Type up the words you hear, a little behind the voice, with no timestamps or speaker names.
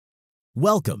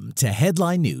Welcome to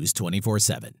Headline News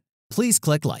 24/7. Please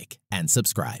click like and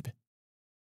subscribe.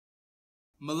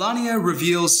 Melania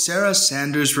reveals Sarah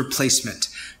Sanders' replacement.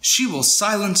 She will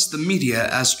silence the media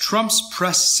as Trump's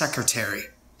press secretary.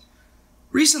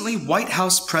 Recently, White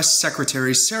House press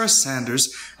secretary Sarah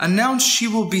Sanders announced she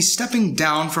will be stepping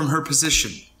down from her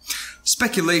position.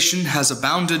 Speculation has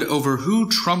abounded over who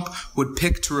Trump would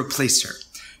pick to replace her.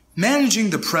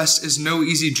 Managing the press is no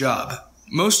easy job.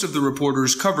 Most of the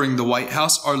reporters covering the White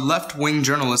House are left-wing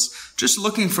journalists just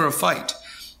looking for a fight.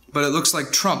 But it looks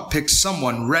like Trump picked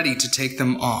someone ready to take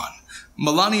them on.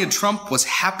 Melania Trump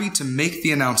was happy to make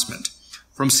the announcement.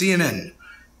 From CNN,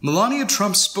 Melania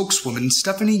Trump's spokeswoman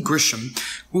Stephanie Grisham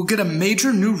will get a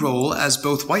major new role as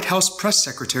both White House press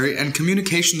secretary and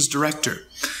communications director.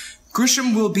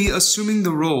 Grisham will be assuming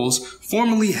the roles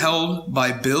formerly held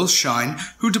by Bill Shine,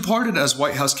 who departed as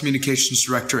White House communications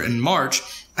director in March,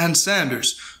 and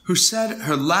Sanders, who said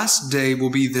her last day will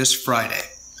be this Friday.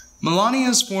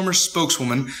 Melania's former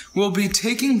spokeswoman will be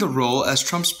taking the role as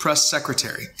Trump's press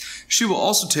secretary. She will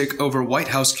also take over White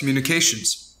House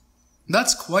communications.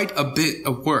 That's quite a bit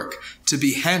of work to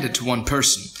be handed to one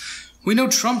person. We know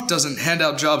Trump doesn't hand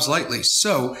out jobs lightly,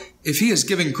 so if he is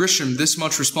giving Grisham this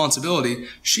much responsibility,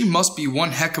 she must be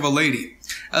one heck of a lady.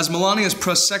 As Melania's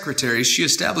press secretary, she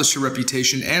established her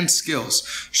reputation and skills.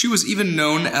 She was even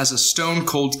known as a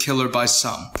stone-cold killer by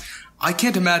some. I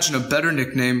can't imagine a better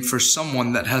nickname for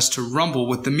someone that has to rumble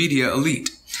with the media elite.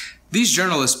 These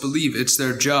journalists believe it's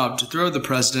their job to throw the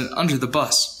president under the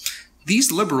bus.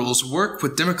 These liberals work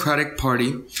with Democratic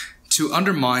Party to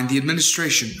undermine the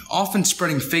administration, often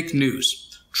spreading fake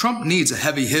news. Trump needs a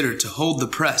heavy hitter to hold the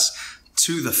press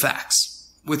to the facts.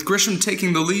 With Grisham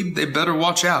taking the lead, they better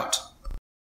watch out.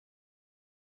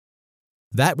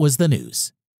 That was the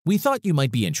news. We thought you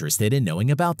might be interested in knowing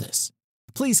about this.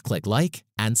 Please click like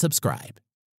and subscribe.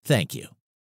 Thank you.